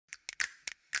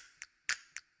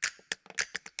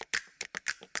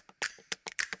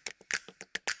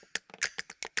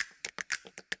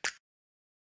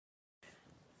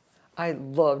I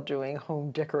love doing home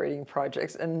decorating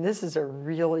projects, and this is a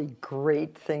really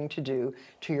great thing to do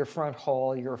to your front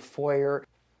hall, your foyer.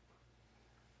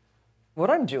 What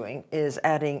I'm doing is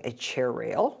adding a chair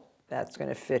rail that's going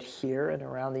to fit here and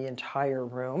around the entire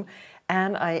room,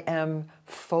 and I am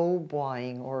faux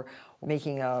boising, or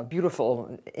making a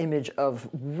beautiful image of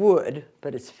wood,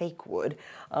 but it's fake wood,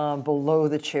 below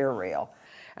the chair rail.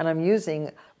 And I'm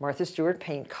using Martha Stewart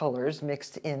paint colors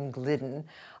mixed in Glidden.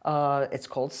 It's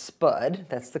called Spud,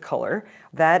 that's the color.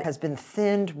 That has been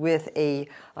thinned with a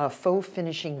faux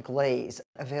finishing glaze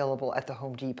available at the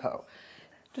Home Depot.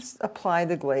 Just apply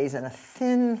the glaze in a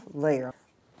thin layer.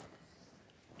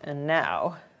 And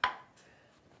now,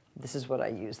 this is what I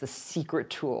use, the secret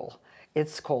tool.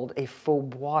 It's called a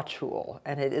faux bois tool,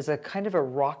 and it is a kind of a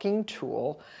rocking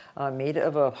tool made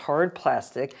of a hard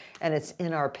plastic, and it's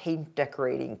in our paint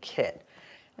decorating kit.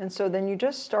 And so then you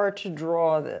just start to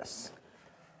draw this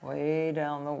way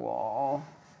down the wall.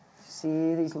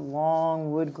 See these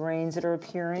long wood grains that are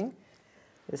appearing?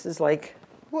 This is like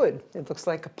wood. It looks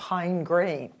like a pine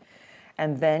grain.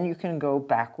 And then you can go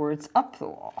backwards up the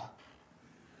wall.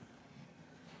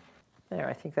 There,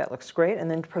 I think that looks great.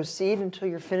 And then proceed until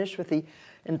you're finished with the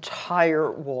entire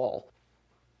wall.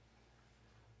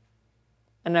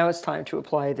 And now it's time to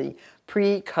apply the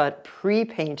pre-cut,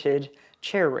 pre-painted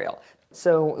chair rail.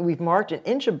 So we've marked 1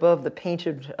 inch above the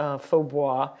painted faux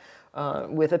bois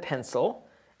with a pencil.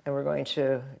 And we're going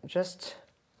to just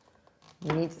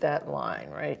meet that line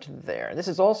right there. This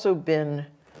has also been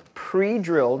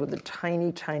pre-drilled with a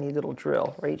tiny, tiny little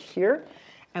drill right here.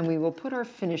 And we will put our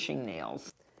finishing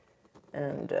nails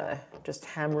and just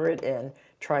hammer it in.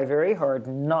 Try very hard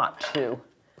not to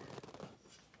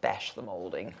bash the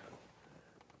molding.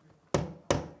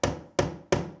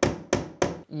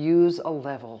 Use a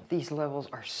level. These levels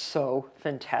are so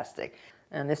fantastic.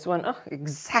 And this one, oh,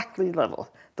 exactly level.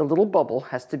 The little bubble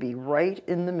has to be right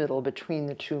in the middle between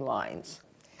the two lines.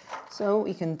 So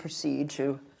we can proceed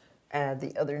to add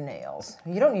the other nails.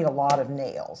 You don't need a lot of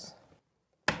nails.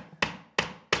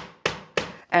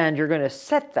 And you're going to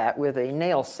set that with a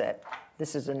nail set.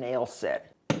 This is a nail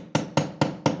set.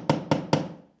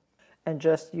 And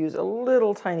just use a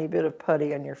little tiny bit of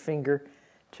putty on your finger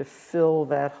to fill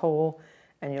that hole,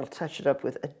 and you'll touch it up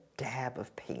with a dab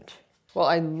of paint. Well,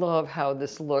 I love how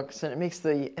this looks, and it makes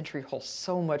the entry hall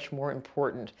so much more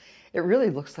important. It really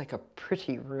looks like a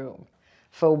pretty room.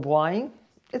 Faux boising,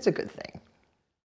 it's a good thing.